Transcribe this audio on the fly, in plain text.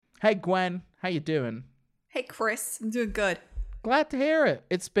Hey Gwen, how you doing? Hey, Chris. I'm doing good. Glad to hear it.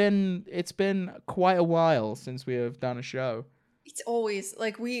 It's been quite a while since we have done a show. It's always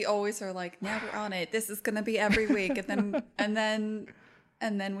like we always are like, now we're on it. This is gonna be every week, and then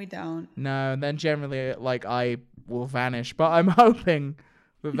we don't. No, and then generally like I will vanish, but I'm hoping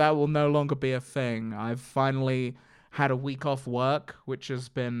that that will no longer be a thing. I've finally had a week off work, which has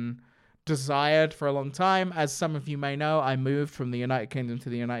been desired for a long time. As some of you may know, I moved from the United Kingdom to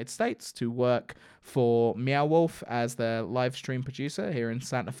the United States to work for Meow Wolf as their live stream producer here in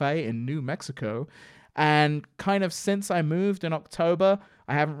Santa Fe in New Mexico. And kind of since I moved in October,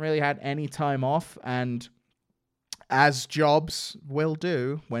 I haven't really had any time off. And as jobs will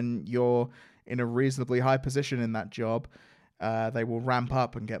do when you're in a reasonably high position in that job, they will ramp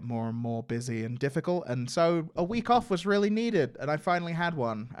up and get more and more busy and difficult. And so a week off was really needed. And I finally had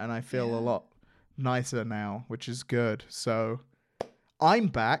one. And I feel a Yeah. lot nicer now, which is good. So I'm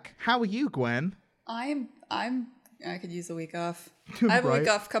back. How are you, Gwen? I could use a week off. I have a Right. week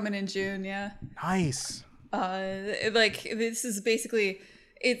off coming in June. Yeah. Nice. Like this is basically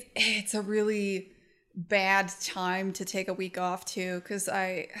it's a really bad time to take a week off too, because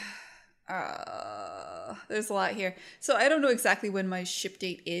there's a lot here. So I don't know exactly when my ship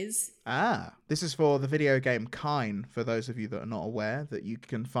date is. This is for the video game Kine, for those of you that are not aware, that you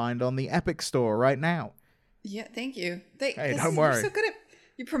can find on the Epic Store right now. Yeah, thank you. Hey, don't worry. You're so good at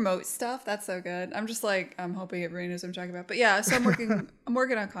you promote stuff. That's so good. I'm just like I'm hoping everyone knows what I'm talking about. But yeah, so I'm working. I'm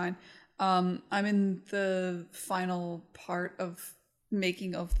working on Klein. I'm in the final part of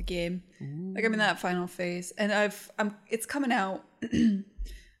making of the game. Like I'm in that final phase, and it's coming out.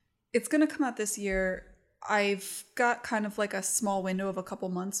 It's gonna come out this year. I've got kind of like a small window of a couple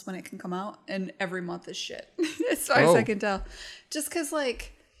months when it can come out, and every month is shit, as far as I can tell. Just because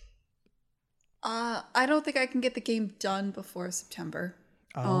like. I don't think I can get the game done before September.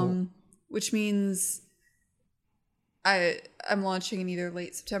 Which means I'm launching in either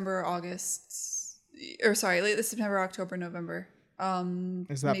late September or August, or sorry, late September, October, November.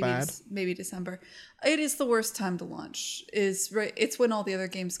 Is that maybe bad? Maybe December. It is the worst time to launch. It's when all the other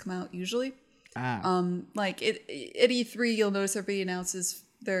games come out usually. Like at E3, you'll notice everybody announces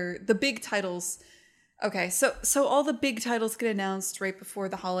the big titles. Okay, so all the big titles get announced right before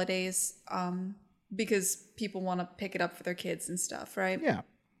the holidays, because people want to pick it up for their kids and stuff, right? Yeah.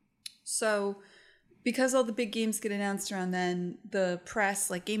 So because all the big games get announced around then, the press,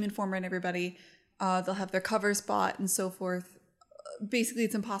 like Game Informer and everybody, they'll have their covers bought and so forth. Basically,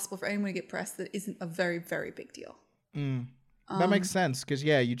 it's impossible for anyone to get press that isn't a very, very big deal. That makes sense, because,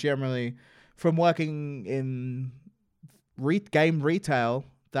 yeah, you generally, from working in game retail,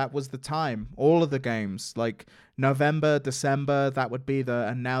 that was the time. All of the games, like November, December, that would be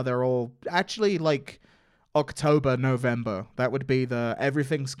and now they're all actually like October, November. That would be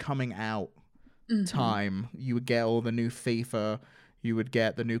everything's coming out time. You would get all the new FIFA, you would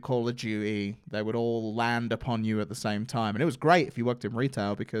get the new Call of Duty. They would all land upon you at the same time. And it was great if you worked in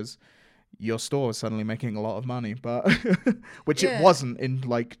retail because your store was suddenly making a lot of money, but which it wasn't in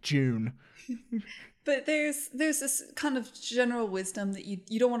like June. But there's this kind of general wisdom that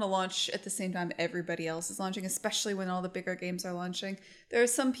you don't want to launch at the same time everybody else is launching, especially when all the bigger games are launching. There are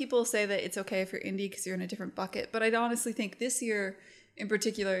some people say that it's okay if you're indie because you're in a different bucket, but I honestly think this year in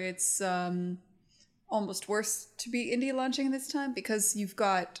particular it's almost worse to be indie launching this time because you've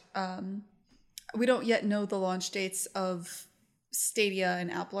got we don't yet know the launch dates of Stadia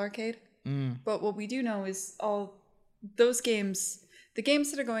and Apple Arcade, but what we do know is all those games. The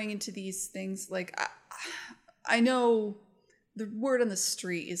games that are going into these things, like, I know the word on the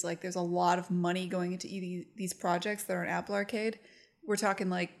street is, like, there's a lot of money going into these projects that are in Apple Arcade. We're talking,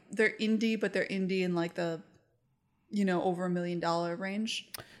 like, they're indie, but they're indie in, like, the, over $1 million range.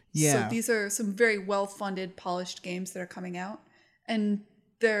 Yeah. So these are some very well-funded, polished games that are coming out. And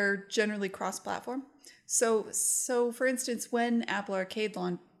they're generally cross-platform. So for instance, when Apple Arcade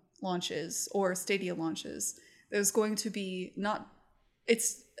launches or Stadia launches, there's going to be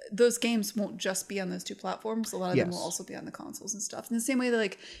those games won't just be on those two platforms. A lot of them will also be on the consoles and stuff. In the same way that,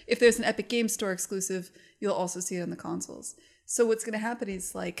 like, if there's an Epic Games Store exclusive, you'll also see it on the consoles. So what's going to happen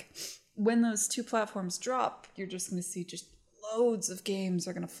is, like, when those two platforms drop, you're just going to see just loads of games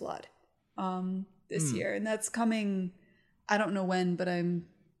are going to flood this year. And that's coming, I don't know when, but I'm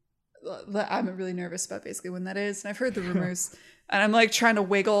really nervous about basically when that is. And I've heard the rumors. And I'm like trying to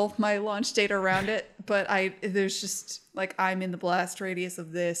wiggle my launch date around it, but there's just like I'm in the blast radius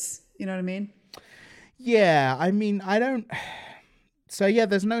of this. You know what I mean? Yeah, I mean, I don't. So yeah,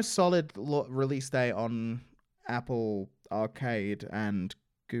 there's no solid release date on Apple Arcade and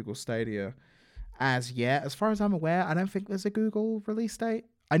Google Stadia as yet. As far as I'm aware, I don't think there's a Google release date.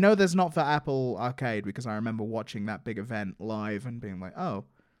 I know there's not for Apple Arcade because I remember watching that big event live and being like, oh,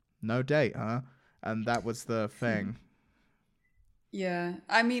 no date, huh? And that was the thing. Yeah.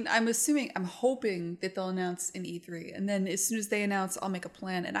 I mean, I'm hoping that they'll announce in E3. And then as soon as they announce, I'll make a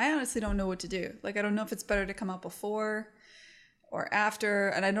plan. And I honestly don't know what to do. Like, I don't know if it's better to come out before or after.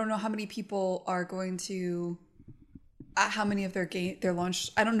 And I don't know how many people are going to, how many of their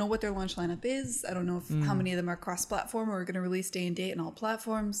launch, I don't know what their launch lineup is. I don't know if how many of them are cross-platform or are going to release day and date on all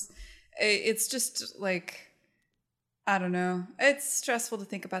platforms. It's just like, I don't know. It's stressful to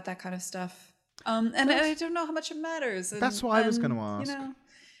think about that kind of stuff. And I don't know how much it matters. And, That's what I was going to ask. You know,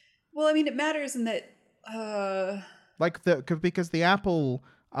 well, I mean, it matters in that, because the Apple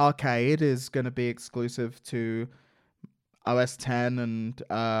Arcade is going to be exclusive to OS 10 and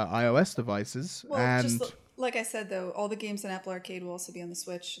iOS devices. well, and just like I said, though, all the games in Apple Arcade will also be on the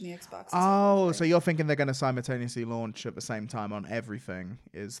Switch and the Xbox. Oh, so you're thinking they're going to simultaneously launch at the same time on everything?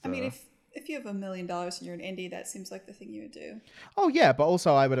 I mean, if you have $1 million and you're an indie, that seems like the thing you would do. Oh, yeah, but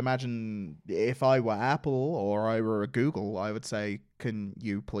also I would imagine if I were Apple or I were a Google, I would say, can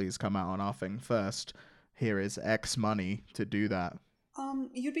you please come out on our thing first? Here is X money to do that.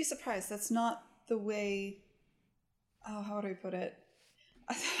 You'd be surprised. That's not the way... Oh, how do I put it?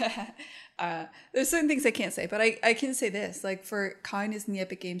 There's certain things I can't say, but I can say this. Like, for Kind is in the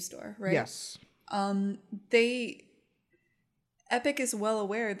Epic Game Store, right? Yes. Epic is well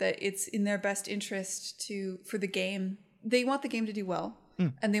aware that it's in their best interest for the game. They want the game to do well,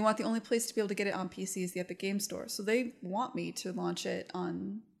 and they want the only place to be able to get it on PC is the Epic Game Store. So they want me to launch it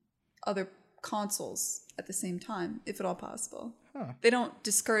on other consoles at the same time, if at all possible. Huh. They don't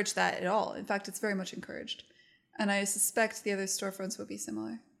discourage that at all. In fact, it's very much encouraged. And I suspect the other storefronts will be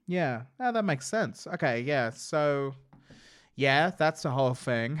similar. Yeah, that makes sense. Okay, yeah, so... Yeah, that's the whole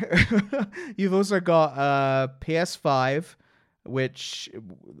thing. You've also got PS5... which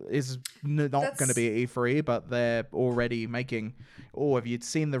is not going to be E3, but they're already making... Oh, have you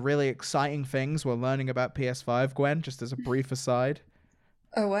seen the really exciting things we're learning about PS5, Gwen? Just as a brief aside.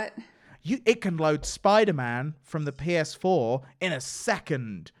 Oh, what? It can load Spider-Man from the PS4 in a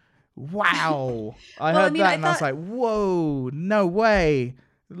second. Wow. I heard that and I was like, whoa, no way.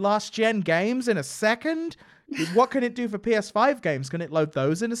 Last gen games in a second? What can it do for PS5 games? Can it load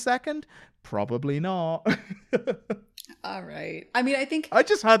those in a second? Probably not. All right. I mean, I think... I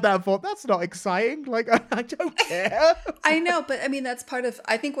just heard that and thought, that's not exciting. Like, I don't care. I know, but I mean, that's part of...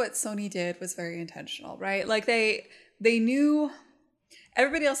 I think what Sony did was very intentional, right? Like, they knew...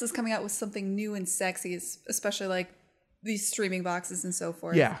 Everybody else is coming out with something new and sexy, especially, like, these streaming boxes and so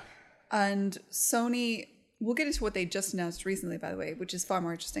forth. Yeah. And Sony... We'll get into what they just announced recently, by the way, which is far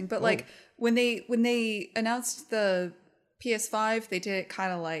more interesting. But, like, when they announced the PS5, they did it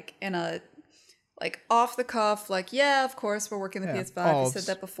kind of, like, in a... like off the cuff, like, yeah, of course, we're working the PS5. We said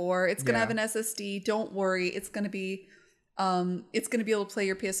that before. It's going to have an SSD. Don't worry. It's going to be able to play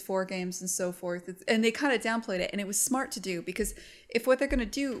your PS4 games and so forth. And they kind of downplayed it. And it was smart to do because if what they're going to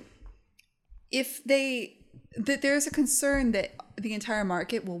do, there's a concern that the entire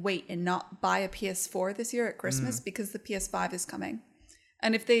market will wait and not buy a PS4 this year at Christmas because the PS5 is coming.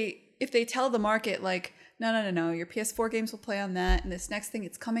 And if they tell the market, like, no, your PS4 games will play on that, and this next thing,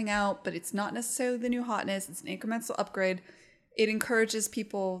 it's coming out, but it's not necessarily the new hotness, it's an incremental upgrade, it encourages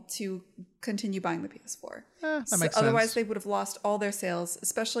people to continue buying the PS4. That makes sense. Otherwise, they would have lost all their sales,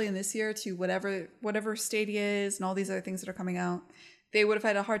 especially in this year, to whatever Stadia is and all these other things that are coming out. They would have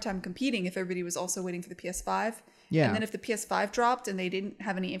had a hard time competing if everybody was also waiting for the PS5. Yeah. And then if the PS5 dropped and they didn't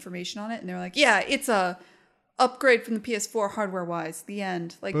have any information on it, and they're like, yeah, it's a upgrade from the PS4 hardware-wise, the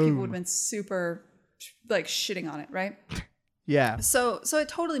end. Like, Boom. People would have been super... like shitting on it, right? Yeah. So it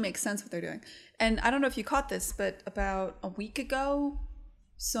totally makes sense what they're doing. And I don't know if you caught this, but about a week ago,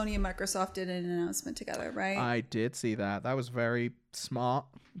 Sony and Microsoft did an announcement together, right? I did see that. That was very smart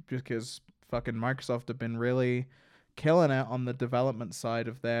because fucking Microsoft have been really killing it on the development side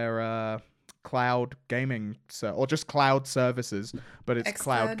of their cloud gaming or just cloud services, but it's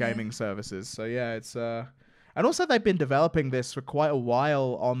cloud gaming services. So yeah, it's and also they've been developing this for quite a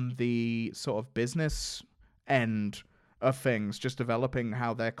while on the sort of business end of things, just developing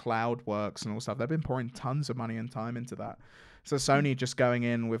how their cloud works and all stuff. They've been pouring tons of money and time into that. So Sony just going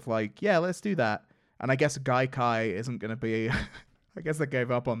in with like, yeah, let's do that. And I guess Gaikai isn't going to be... I guess they gave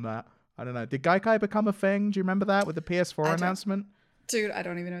up on that. I don't know. Did Gaikai become a thing? Do you remember that with the PS4 announcement? Dude, I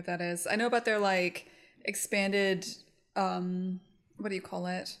don't even know what that is. I know about their like expanded... what do you call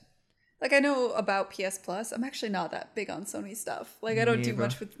it? Like, I know about PS Plus. I'm actually not that big on Sony stuff. Like, I don't do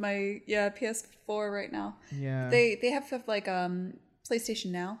much with my PS4 right now. Yeah. They have like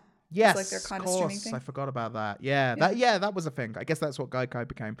PlayStation Now. Yes, like their kind of of streaming course. thing. I forgot about that. Yeah, Yeah. that was a thing. I guess that's what Gaikai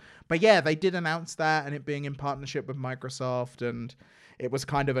became. But yeah, they did announce that, and it being in partnership with Microsoft, and it was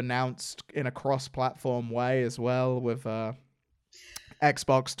kind of announced in a cross-platform way as well, with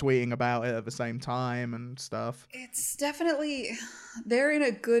Xbox tweeting about it at the same time and stuff. It's definitely, they're in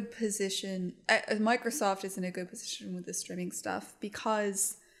a good position. Microsoft is in a good position with the streaming stuff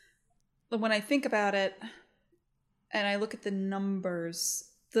because when I think about it and I look at the numbers,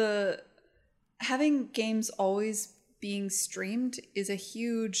 the having games always being streamed is a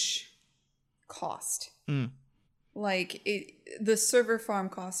huge cost. Mm. Like the server farm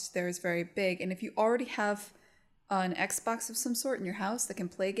cost there is very big, and if you already have an Xbox of some sort in your house that can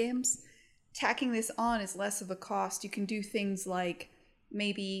play games, tacking this on is less of a cost. You can do things like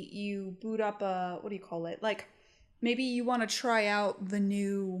maybe you boot up a, what do you call it? Like maybe you want to try out the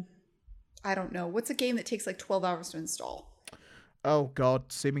new, I don't know, what's a game that takes like 12 hours to install? Oh god,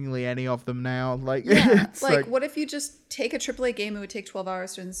 seemingly any of them now. Like, Yeah, it's like what if you just take a AAA game, it would take 12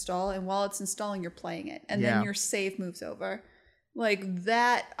 hours to install, and while it's installing, you're playing it, and then your save moves over. Like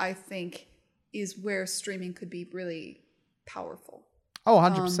that, I think, is where streaming could be really powerful. Oh,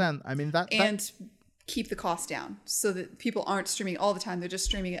 100%. I mean, that... And keep the cost down so that people aren't streaming all the time. They're just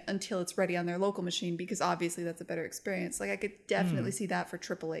streaming it until it's ready on their local machine, because obviously that's a better experience. Like I could definitely see that for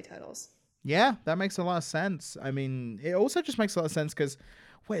AAA titles. Yeah, that makes a lot of sense. I mean, it also just makes a lot of sense because,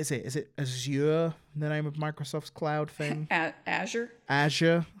 what is it? Is it Azure, the name of Microsoft's cloud thing? Azure?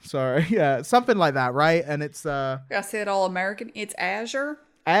 Azure, sorry. Yeah, something like that, right? And it's... I say it all American. It's Azure?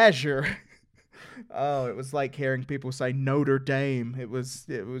 Azure. Oh, it was like hearing people say Notre Dame. It was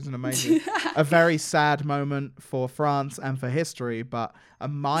an amazing, a very sad moment for France and for history, but a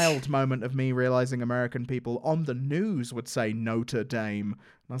mild moment of me realizing American people on the news would say Notre Dame.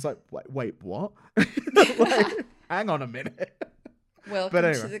 And I was like, wait, what? Like, hang on a minute.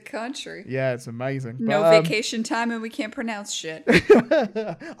 Welcome to the country. Yeah, it's amazing. No vacation time and we can't pronounce shit.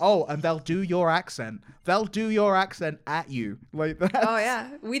 Oh, and they'll do your accent. They'll do your accent at you. Like that. Oh, yeah.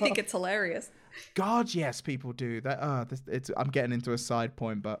 We think it's hilarious. God, yes, people do that. I'm getting into a side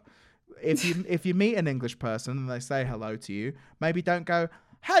point, but if you meet an English person and they say hello to you, maybe don't go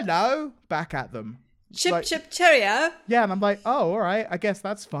hello back at them. Chip cheerio. Yeah, and I'm like, oh, all right, I guess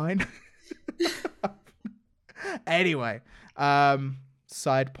that's fine. Anyway,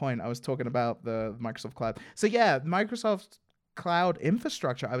 side point. I was talking about the Microsoft Cloud. So yeah, Microsoft Cloud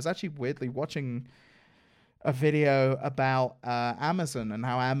infrastructure. I was actually weirdly watching a video about Amazon and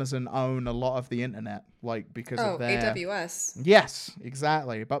how Amazon own a lot of the internet, like because of their AWS. Yes,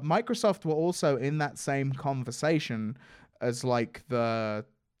 exactly. But Microsoft were also in that same conversation as like the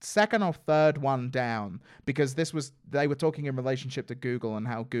second or third one down, because they were talking in relationship to Google and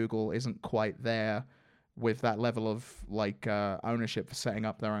how Google isn't quite there with that level of like ownership for setting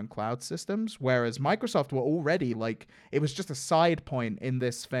up their own cloud systems, whereas Microsoft were already like, it was just a side point in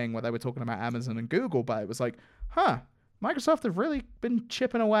this thing where they were talking about Amazon and Google, but it was like, Microsoft have really been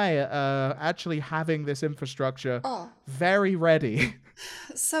chipping away at actually having this infrastructure very ready.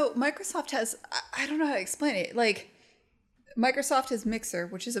 So Microsoft has, I don't know how to explain it, like Microsoft has Mixer,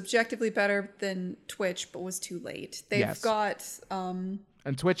 which is objectively better than Twitch, but was too late. They've got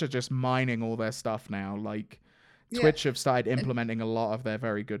and Twitch are just mining all their stuff now. Like, Twitch have started implementing a lot of their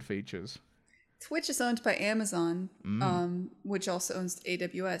very good features. Twitch is owned by Amazon, which also owns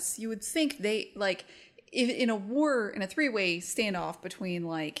AWS. You would think they, like, in a three-way standoff between,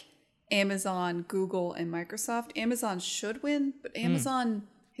 like, Amazon, Google, and Microsoft, Amazon should win, but Amazon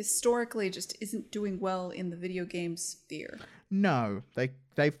historically just isn't doing well in the video game sphere. No,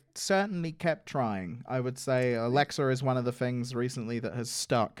 they've certainly kept trying. I would say Alexa is one of the things recently that has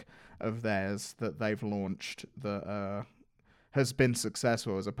stuck of theirs that they've launched that has been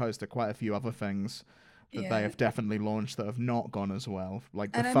successful, as opposed to quite a few other things that they have definitely launched that have not gone as well,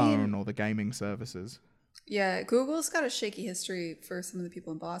 like the phone or the gaming services. Yeah, Google's got a shaky history for some of the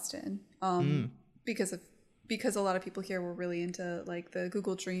people in Boston because a lot of people here were really into like the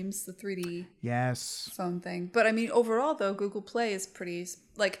Google Dreams, the 3D phone thing. But I mean, overall though, Google Play is pretty,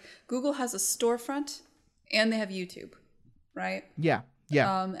 like Google has a storefront and they have YouTube, right? Yeah.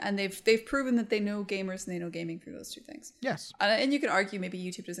 And they've proven that they know gamers and they know gaming through those two things. Yes. And you can argue maybe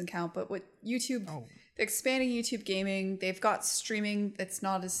YouTube doesn't count, but what YouTube, they're expanding YouTube gaming. They've got streaming that's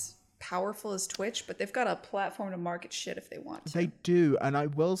not as powerful as Twitch, but they've got a platform to market shit if they want to. They do, and I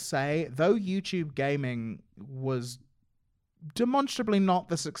will say, though YouTube gaming was demonstrably not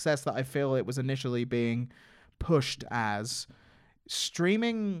the success that I feel it was initially being pushed as,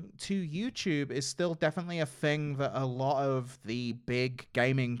 streaming to YouTube is still definitely a thing that a lot of the big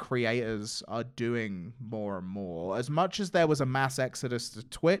gaming creators are doing more and more. As much as there was a mass exodus to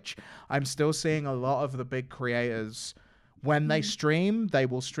Twitch, I'm still seeing a lot of the big creators, when they stream, they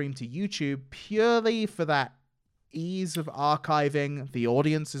will stream to YouTube purely for that ease of archiving. The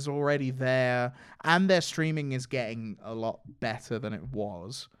audience is already there, and their streaming is getting a lot better than it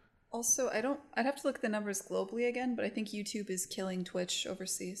was. Also, I'd have to look at the numbers globally again, but I think YouTube is killing Twitch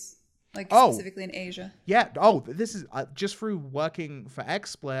overseas. Like, specifically in Asia. Yeah. This is just through working for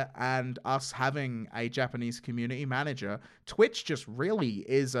XSplit and us having a Japanese community manager. Twitch just really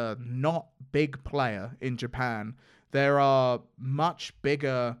is a not big player in Japan. There are much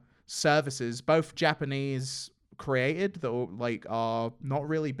bigger services, both Japanese created, that are not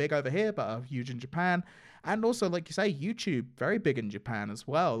really big over here, but are huge in Japan. And also, like you say, YouTube, very big in Japan as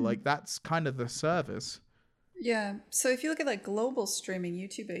well. Like, that's kind of the service. Yeah. So if you look at like global streaming,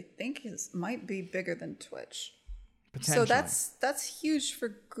 YouTube, I think might be bigger than Twitch. Potentially. So that's huge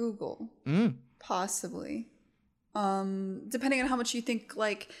for Google, possibly. Depending on how much you think,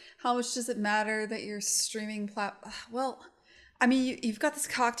 like, how much does it matter that you're streaming well, I mean, you've got this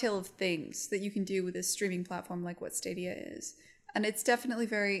cocktail of things that you can do with this streaming platform, like what Stadia is. And it's definitely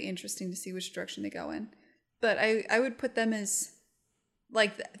very interesting to see which direction they go in. But I would put them as,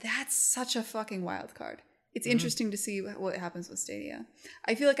 like, that's such a fucking wild card. It's interesting to see what happens with Stadia.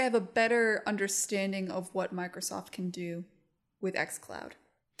 I feel like I have a better understanding of what Microsoft can do with xCloud.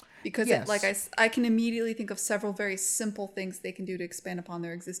 Because I can immediately think of several very simple things they can do to expand upon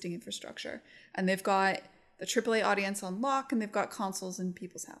their existing infrastructure. And they've got the AAA audience on lock, and they've got consoles in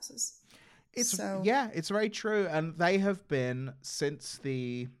people's houses. It's very true. And they have been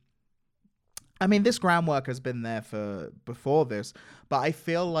this groundwork has been there for before this, but I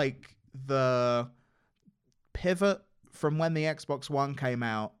feel like the pivot from when the Xbox One came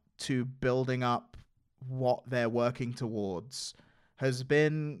out to building up what they're working towards has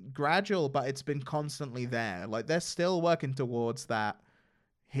been gradual, but it's been constantly there. Like, they're still working towards that.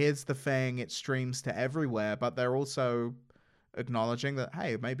 Here's the thing, it streams to everywhere, but they're also acknowledging that,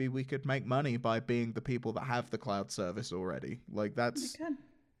 hey, maybe we could make money by being the people that have the cloud service already. Like, that's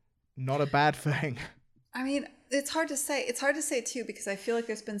not a bad thing. I mean, it's hard to say. It's hard to say too, because I feel like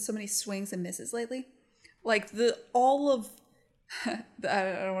there's been so many swings and misses lately. Like I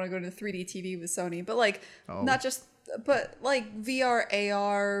don't want to go to the 3D TV with Sony, but but like VR,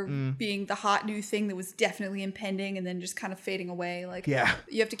 AR being the hot new thing that was definitely impending and then just kind of fading away. Like, you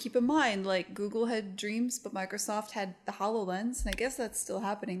have to keep in mind, like, Google had dreams, but Microsoft had the HoloLens, and I guess that's still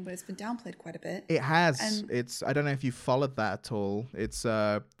happening, but it's been downplayed quite a bit. It has. I don't know if you followed that at all. It's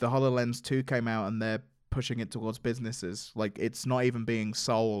the HoloLens 2 came out, and they're pushing it towards businesses. Like, it's not even being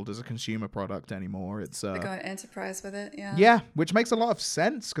sold as a consumer product anymore. It's they're going enterprise with it. Yeah, which makes a lot of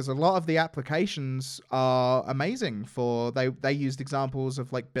sense, because a lot of the applications are amazing for they used examples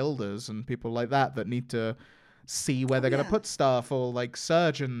of like builders and people like that need to see where they're going to put stuff, or like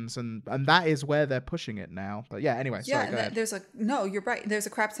surgeons, and that is where they're pushing it now. But yeah, anyway, sorry, go ahead. You're right, there's a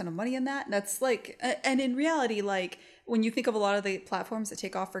crap ton of money in that. That's like, and in reality, like, when you think of a lot of the platforms that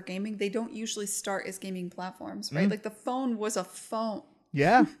take off for gaming, they don't usually start as gaming platforms, right? Like, the phone was a phone,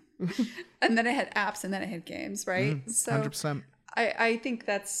 and then it had apps, and then it had games, right? 100%. I think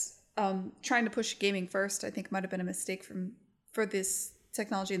that's trying to push gaming first, I think might have been a mistake for this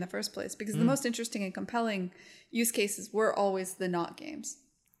technology in the first place, because the most interesting and compelling use cases were always the not games,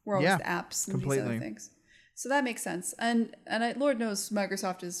 were always the apps and these other things. So that makes sense. And Lord knows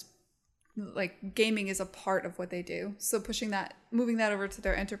Microsoft is, like, gaming is a part of what they do. So moving that over to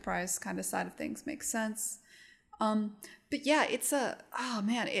their enterprise kind of side of things makes sense. But yeah, it's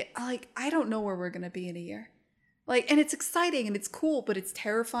I don't know where we're going to be in a year. Like, and it's exciting and it's cool, but it's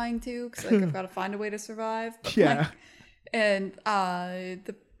terrifying too, because like, I've got to find a way to survive. But and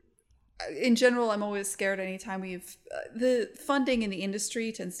in general, I'm always scared anytime the funding in the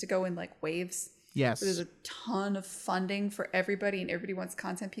industry tends to go in like waves. Yes. So there's a ton of funding for everybody, and everybody wants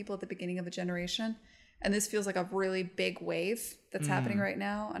content people at the beginning of a generation. And this feels like a really big wave that's happening right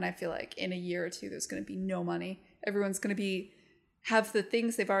now. And I feel like in a year or two, there's going to be no money. Everyone's going to have the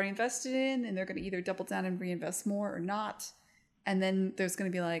things they've already invested in, and they're going to either double down and reinvest more or not. And then there's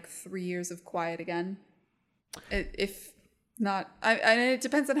going to be like 3 years of quiet again. If not, and it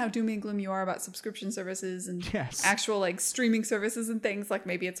depends on how doom and gloom you are about subscription services and actual like streaming services and things. Like,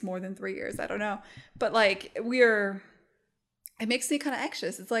 maybe it's more than 3 years. I don't know. But like, it makes me kind of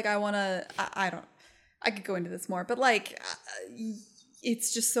anxious. It's like, I could go into this more, but like,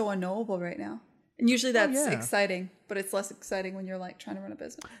 it's just so unknowable right now. And usually that's exciting, but it's less exciting when you're like trying to run a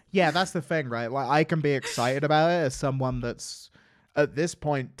business. Yeah, that's the thing, right? Like, I can be excited about it as someone that's at this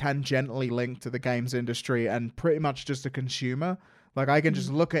point tangentially linked to the games industry and pretty much just a consumer. Like, I can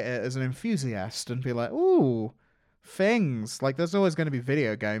just look at it as an enthusiast and be like, ooh, things. Like, there's always going to be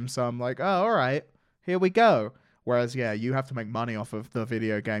video games, so I'm like, oh, all right, here we go. Whereas, yeah, you have to make money off of the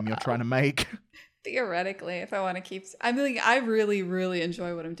video game you're trying to make. Theoretically, if I want to keep, I mean, I really, really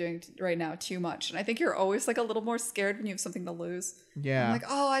enjoy what I'm doing right now too much. And I think you're always like a little more scared when you have something to lose. Yeah. I'm like,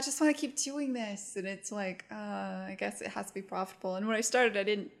 oh, I just want to keep doing this. And it's like, I guess it has to be profitable. And when I started, I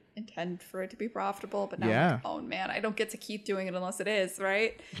didn't intend for it to be profitable. But now I'm like, oh man, I don't get to keep doing it unless it is,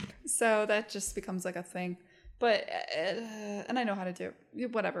 right? So that just becomes like a thing. But, and I know how to do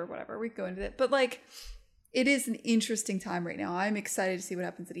it. Whatever, we go into it. But like, it is an interesting time right now. I'm excited to see what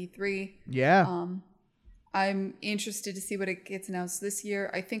happens at E3. Yeah. I'm interested to see what it gets announced this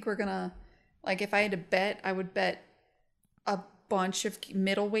year. I think we're gonna, like, if I had to bet, I would bet a bunch of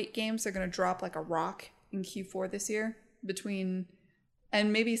middleweight games are gonna drop like a rock in Q4 this year,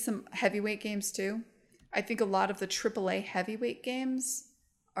 and maybe some heavyweight games too. I think a lot of the AAA heavyweight games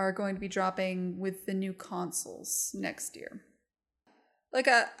are going to be dropping with the new consoles next year. Like,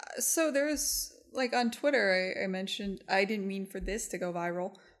 so there's, like, on Twitter, I mentioned, I didn't mean for this to go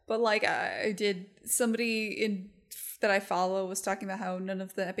viral, but like I did, somebody that I follow was talking about how none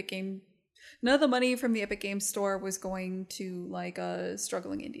of the money from the Epic Games Store was going to like a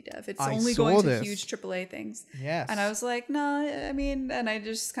struggling indie dev. It's only going to huge AAA things. Yes. And I was like, no, I mean, and I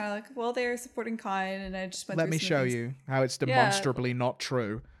just kind of like, well, they're supporting Kine, and I just went Let through me some show things. you how it's demonstrably not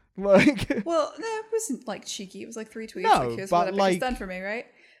true. Like, well, that wasn't like cheeky. It was like 3 tweets. No, like, here's but what Epic like, has done for me, right?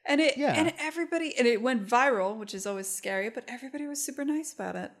 And it went viral, which is always scary, but everybody was super nice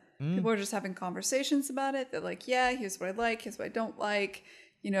about it. People were just having conversations about it. They're like, yeah, here's what I like, here's what I don't like.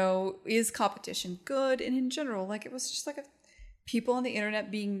 You know, is competition good? And in general, like, it was just like people on the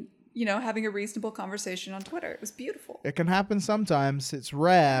internet being, you know, having a reasonable conversation on Twitter. It was beautiful. It can happen sometimes. It's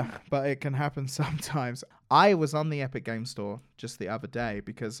rare, but it can happen sometimes. I was on the Epic Games Store just the other day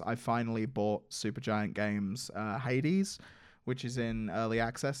because I finally bought Supergiant Games Hades, which is in early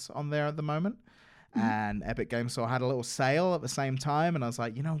access on there at the moment. And Epic Games Store had a little sale at the same time, and I was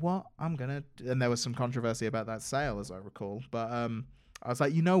like, you know what? And there was some controversy about that sale, as I recall. But I was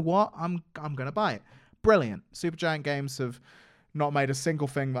like, you know what? I'm gonna buy it. Brilliant. Supergiant Games have not made a single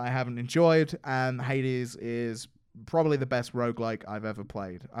thing that I haven't enjoyed, and Hades is probably the best roguelike I've ever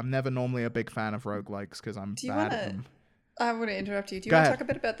played. I'm never normally a big fan of roguelikes because I'm bad at them. I want to interrupt you. Do you want to talk a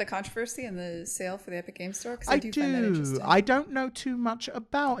bit about the controversy and the sale for the Epic Games Store? Because I do find that interesting. I don't know too much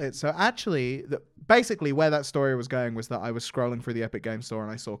about it. So actually, basically where that story was going was that I was scrolling through the Epic Games Store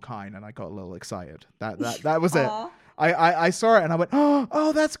and I saw Kine and I got a little excited. That was it. I saw it and I went,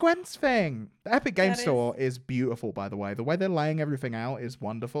 oh, that's Gwen's thing. The Epic Games Store is beautiful, by the way. The way they're laying everything out is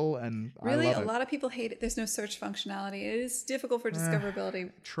wonderful, and really, I love it. A lot of people hate it. There's no search functionality. It is difficult for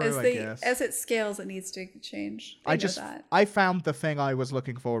discoverability. True, I guess. As it scales, it needs to change. I found the thing I was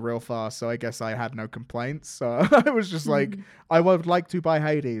looking for real fast, so I guess I had no complaints. So I was just like, I would like to buy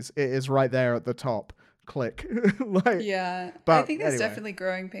Hades. It is right there at the top. Click. Yeah, but I think there's definitely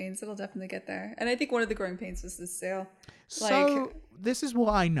growing pains. It'll definitely get there, and I think one of the growing pains was this sale. So this is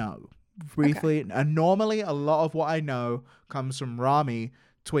what I know briefly, and normally a lot of what I know comes from Rami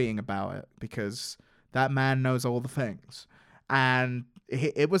tweeting about it because that man knows all the things, and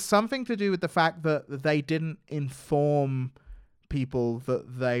it was something to do with the fact that they didn't inform people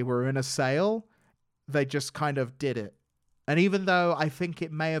that they were in a sale. They just kind of did it. And even though I think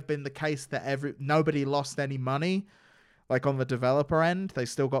it may have been the case that nobody lost any money, like on the developer end, they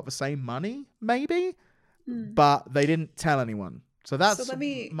still got the same money, maybe, but they didn't tell anyone. So that's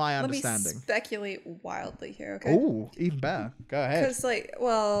my understanding. Let me speculate wildly here, okay? Ooh, even better. Go ahead. Because, like,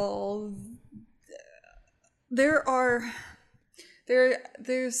 well, there's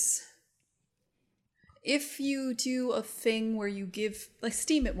if you do a thing where you give, like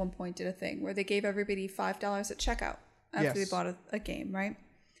Steam at one point did a thing where they gave everybody $5 at checkout after they bought a game, right?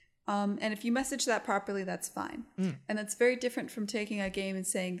 And if you message that properly, that's fine. And that's very different from taking a game and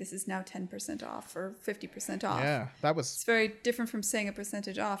saying this is now 10% off or 50% off. Yeah, it's very different from saying a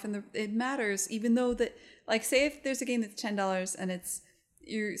percentage off. And it matters, even though that, like, say if there's a game that's $10 and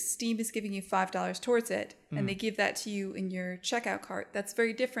your Steam is giving you $5 towards it, and they give that to you in your checkout cart. That's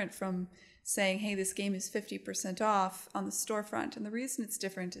very different from saying, hey, this game is 50% off on the storefront. And the reason it's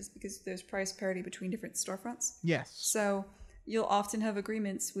different is because there's price parity between different storefronts. Yes. So you'll often have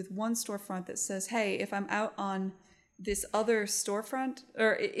agreements with one storefront that says, hey, if I'm out on this other storefront,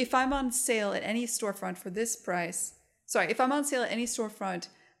 or if I'm on sale at any storefront for this price, if I'm on sale at any storefront,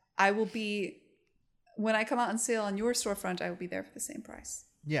 when I come out on sale on your storefront, I will be there for the same price.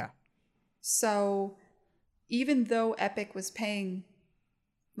 Yeah. So even though Epic was paying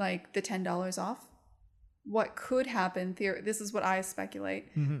like the $10 off, what could happen, this is what I speculate,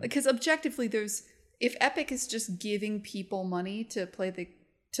 because objectively if Epic is just giving people money to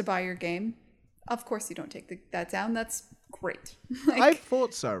buy your game, of course you don't take that down. That's great. I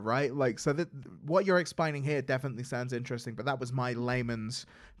thought so, right? Like, so that what you're explaining here definitely sounds interesting, but that was my layman's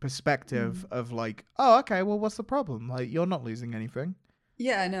perspective of like, oh, okay, well, what's the problem? Like, you're not losing anything.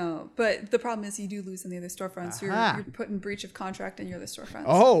 Yeah, I know. But the problem is you do lose in the other storefronts. You're put in breach of contract and you're the storefronts.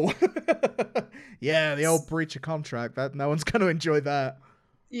 Oh, yeah, the old breach of contract. That no one's going to enjoy that.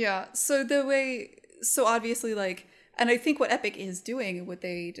 Yeah. So obviously, like, and I think what Epic is doing, what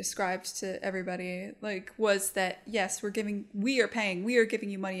they described to everybody, like, was that, yes, we are giving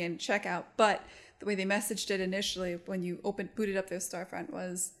you money in checkout, but the way they messaged it initially when you booted up their storefront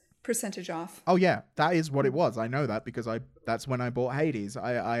was percentage off. Oh yeah, that is what it was. I know that because that's when I bought Hades.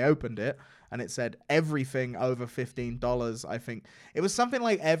 I opened it and it said everything over $15. I think it was something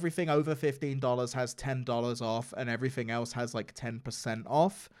like everything over $15 has $10 off and everything else has like 10%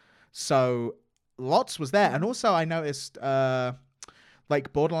 off. So lots was there. And also I noticed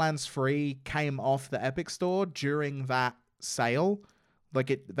like Borderlands 3 came off the Epic Store during that sale.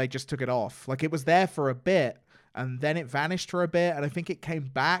 Like they just took it off. Like it was there for a bit. And then it vanished for a bit, and I think it came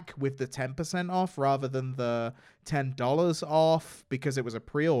back with the 10% off rather than the $10 off because it was a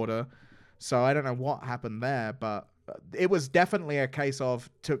pre-order. So I don't know what happened there, but it was definitely a case of,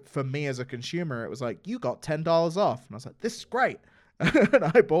 for me as a consumer, it was like, you got $10 off. And I was like, this is great.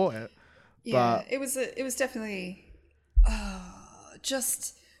 And I bought it. Yeah, but it was definitely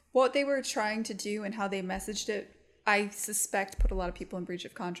just what they were trying to do and how they messaged it, I suspect put a lot of people in breach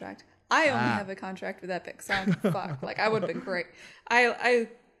of contract. I only have a contract with Epic, so I'm fucked. Like, I would have been great.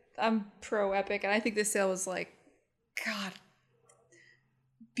 I'm pro Epic, and I think this sale was like, God,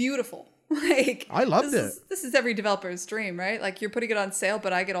 beautiful. Like, I loved it. This is every developer's dream, right? Like, you're putting it on sale,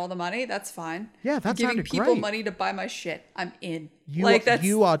 but I get all the money. That's fine. Yeah, that's giving people money to buy my shit. I'm in. You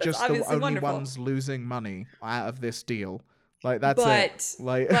are just the only ones losing money out of this deal. Like, that's it.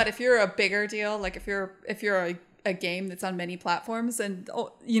 But if you're a bigger deal, like if you're a game that's on many platforms, and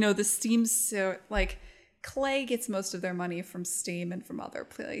the Steam's like, Clay gets most of their money from Steam and from other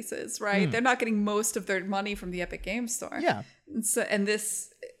places, right? They're not getting most of their money from the Epic Game Store. Yeah.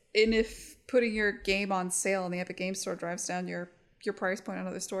 And if putting your game on sale in the Epic Game Store drives down your price point on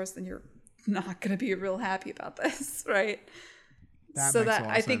other stores, then you're not going to be real happy about this, right?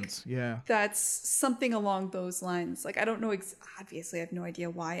 I think that's something along those lines. Like, I don't know. Obviously, I have no idea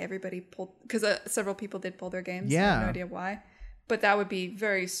why everybody pulled, because several people did pull their games. Yeah. I have no idea why. But that would be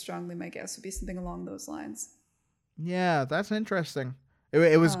very strongly, my guess, would be something along those lines. Yeah, that's interesting.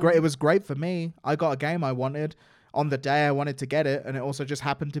 It was great. It was great for me. I got a game I wanted on the day I wanted to get it, and it also just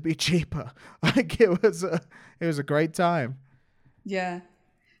happened to be cheaper. Like, it was a great time. Yeah.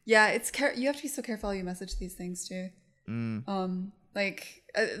 You have to be so careful how you message these things too. Like,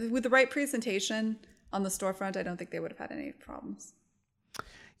 with the right presentation on the storefront, I don't think they would have had any problems.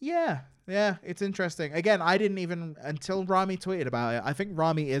 Yeah, it's interesting. Again, I didn't even, until Rami tweeted about it, I think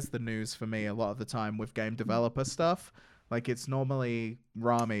Rami is the news for me a lot of the time with game developer stuff. Like, it's normally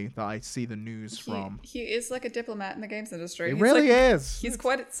Rami that I see the news from. He is like a diplomat in the games industry. He really is. He's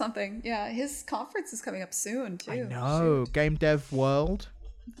quite something. Yeah, his conference is coming up soon, too. I know. Shoot. Game Dev World.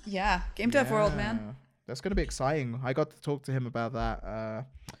 Yeah, Game Dev World, man. That's going to be exciting. I got to talk to him about that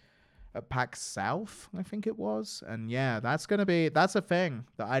at PAX South, I think it was. And yeah, that's a thing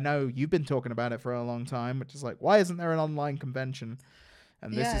that I know you've been talking about it for a long time, which is like, why isn't there an online convention?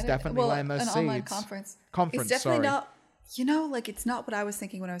 And this is definitely laying those seeds. An online conference. It's definitely not, like, it's not what I was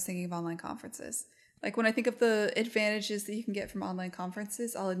thinking when I was thinking of online conferences. Like, when I think of the advantages that you can get from online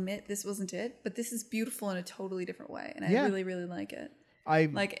conferences, I'll admit this wasn't it, but this is beautiful in a totally different way. And I really, really like it.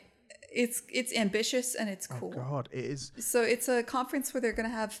 It's ambitious and it's cool. Oh God, it is. So it's a conference where they're going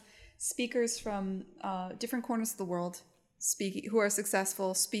to have speakers from different corners of the world speaking, who are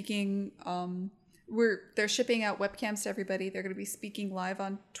successful speaking. They're shipping out webcams to everybody. They're going to be speaking live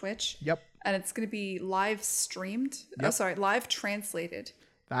on Twitch. Yep. And it's going to be live streamed. Yep. Live translated.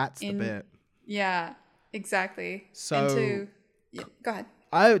 That's the bit. Yeah, exactly. So go ahead.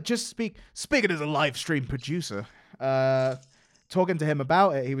 I just speaking as a live stream producer. Talking to him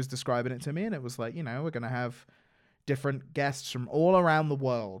about it, he was describing it to me, and it was like, we're going to have different guests from all around the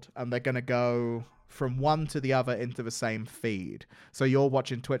world, and they're going to go from one to the other into the same feed. So you're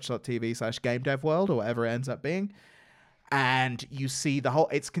watching twitch.tv/GameDevWorld, or whatever it ends up being, and you see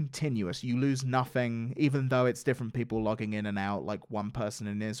it's continuous. You lose nothing, even though it's different people logging in and out, like one person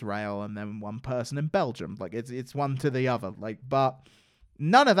in Israel and then one person in Belgium. Like, it's one to the other. Like, but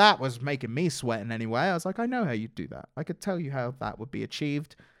None of that was making me sweat in any way. I was like, I know how you do that. I could tell you how that would be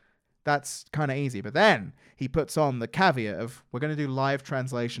achieved. That's kind of easy. But then he puts on the caveat of, we're going to do live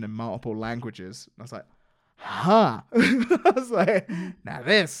translation in multiple languages. And I was like, huh? I was like, now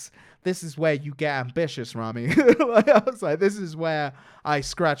this is where you get ambitious, Rami. Like, I was like, this is where I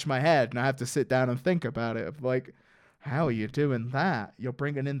scratch my head and I have to sit down and think about it. Of like, how are you doing that? You're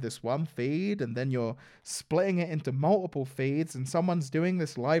bringing in this one feed and then you're splitting it into multiple feeds and someone's doing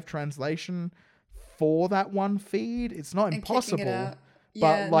this live translation for that one feed. It's not impossible. Kicking it out. But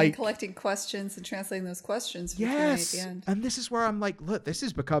and like collecting questions and translating those questions for yes, at the end. and this is where I'm like, look, this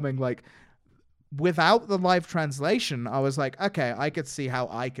is becoming like, without the live translation, I was like, okay, I could see how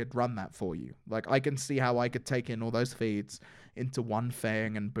I could run that for you. Like, I can see how I could take in all those feeds into one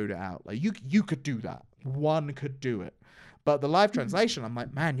thing and boot it out. Like, you could do that. One could do it. But the live translation, I'm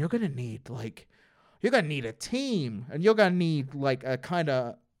like, man, you're gonna need a team, and you're gonna need like a kind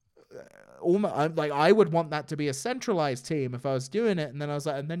of almost like, I would want that to be a centralized team if I was doing it. And then I was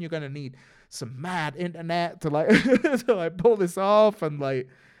like, and then you're gonna need some mad internet to like to like pull this off. And like,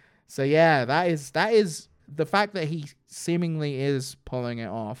 so yeah, that is the fact that he seemingly is pulling it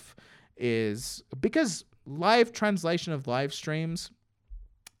off is because live translation of live streams,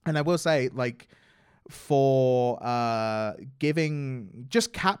 and I will say, like, for giving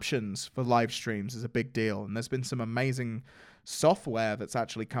just captions for live streams is a big deal. And there's been some amazing software that's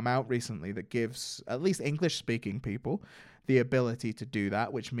actually come out recently that gives at least English speaking people the ability to do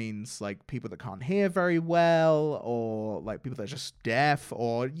that, which means like people that can't hear very well, or like people that are just deaf,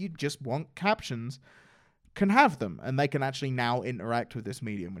 or you just want captions, can have them, and they can actually now interact with this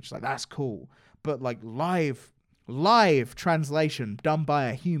medium, which is like, that's cool. But like live translation done by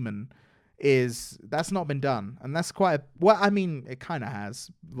a human that's not been done, and that's quite well, I mean, it kind of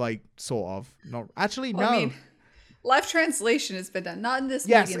has, like, sort of, not actually. Well, no, I mean, live translation has been done, not in this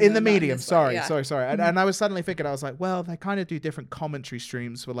yes, medium. In the medium. Sorry. Mm-hmm. And I was suddenly thinking, I was like, well, they kind of do different commentary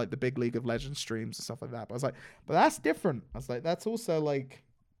streams for like the big League of Legends streams and stuff like that. But I was like, but that's different. I was like, that's also like,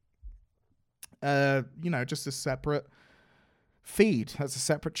 just a separate feed. That's a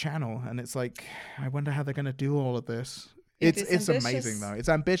separate channel. And it's like, I wonder how they're going to do all of this. It's amazing though. It's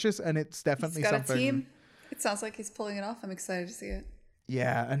ambitious, and it's definitely something. A team. It sounds like he's pulling it off. I'm excited to see it.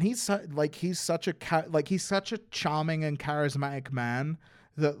 Yeah, and he's such a charming and charismatic man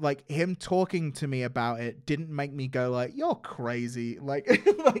that like him talking to me about it didn't make me go like, you're crazy. Like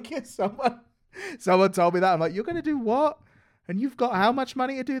like if someone told me that, I'm like, you're gonna do what? And you've got how much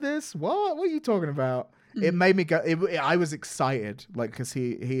money to do this? What are you talking about? Mm-hmm. It made me go. I was excited, like, because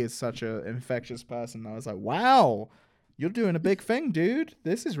he is such an infectious person. I was like, wow, you're doing a big thing, dude.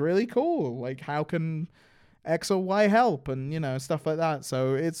 This is really cool. Like, how can X or Y help, and stuff like that.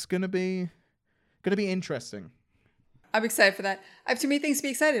 So it's gonna be interesting. I'm excited for that. I have too many things to be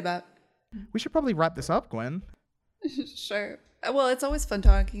excited about. We should probably wrap this up, Gwen. Sure. Well, it's always fun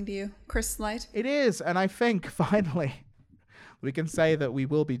talking to you, Chris Light. It is, and I think finally we can say that we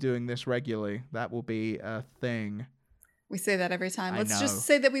will be doing this regularly. That will be a thing. We say that every time. Let's just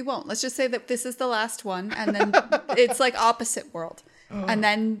say that we won't. Let's just say that this is the last one, and then it's like opposite world. And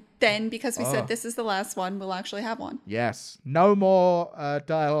then because we said this is the last one, we'll actually have one. Yes. No more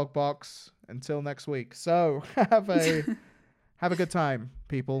dialogue box until next week. So have a good time,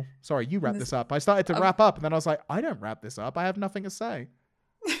 people. Sorry, you wrap this up. I started to wrap up, and then I was like, I don't wrap this up. I have nothing to say.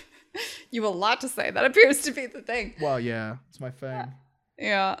 You have a lot to say. That appears to be the thing. Well, yeah, it's my thing.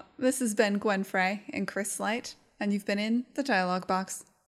 Yeah. This has been Gwen Frey and Chris Light, and you've been in the Dialogue Box.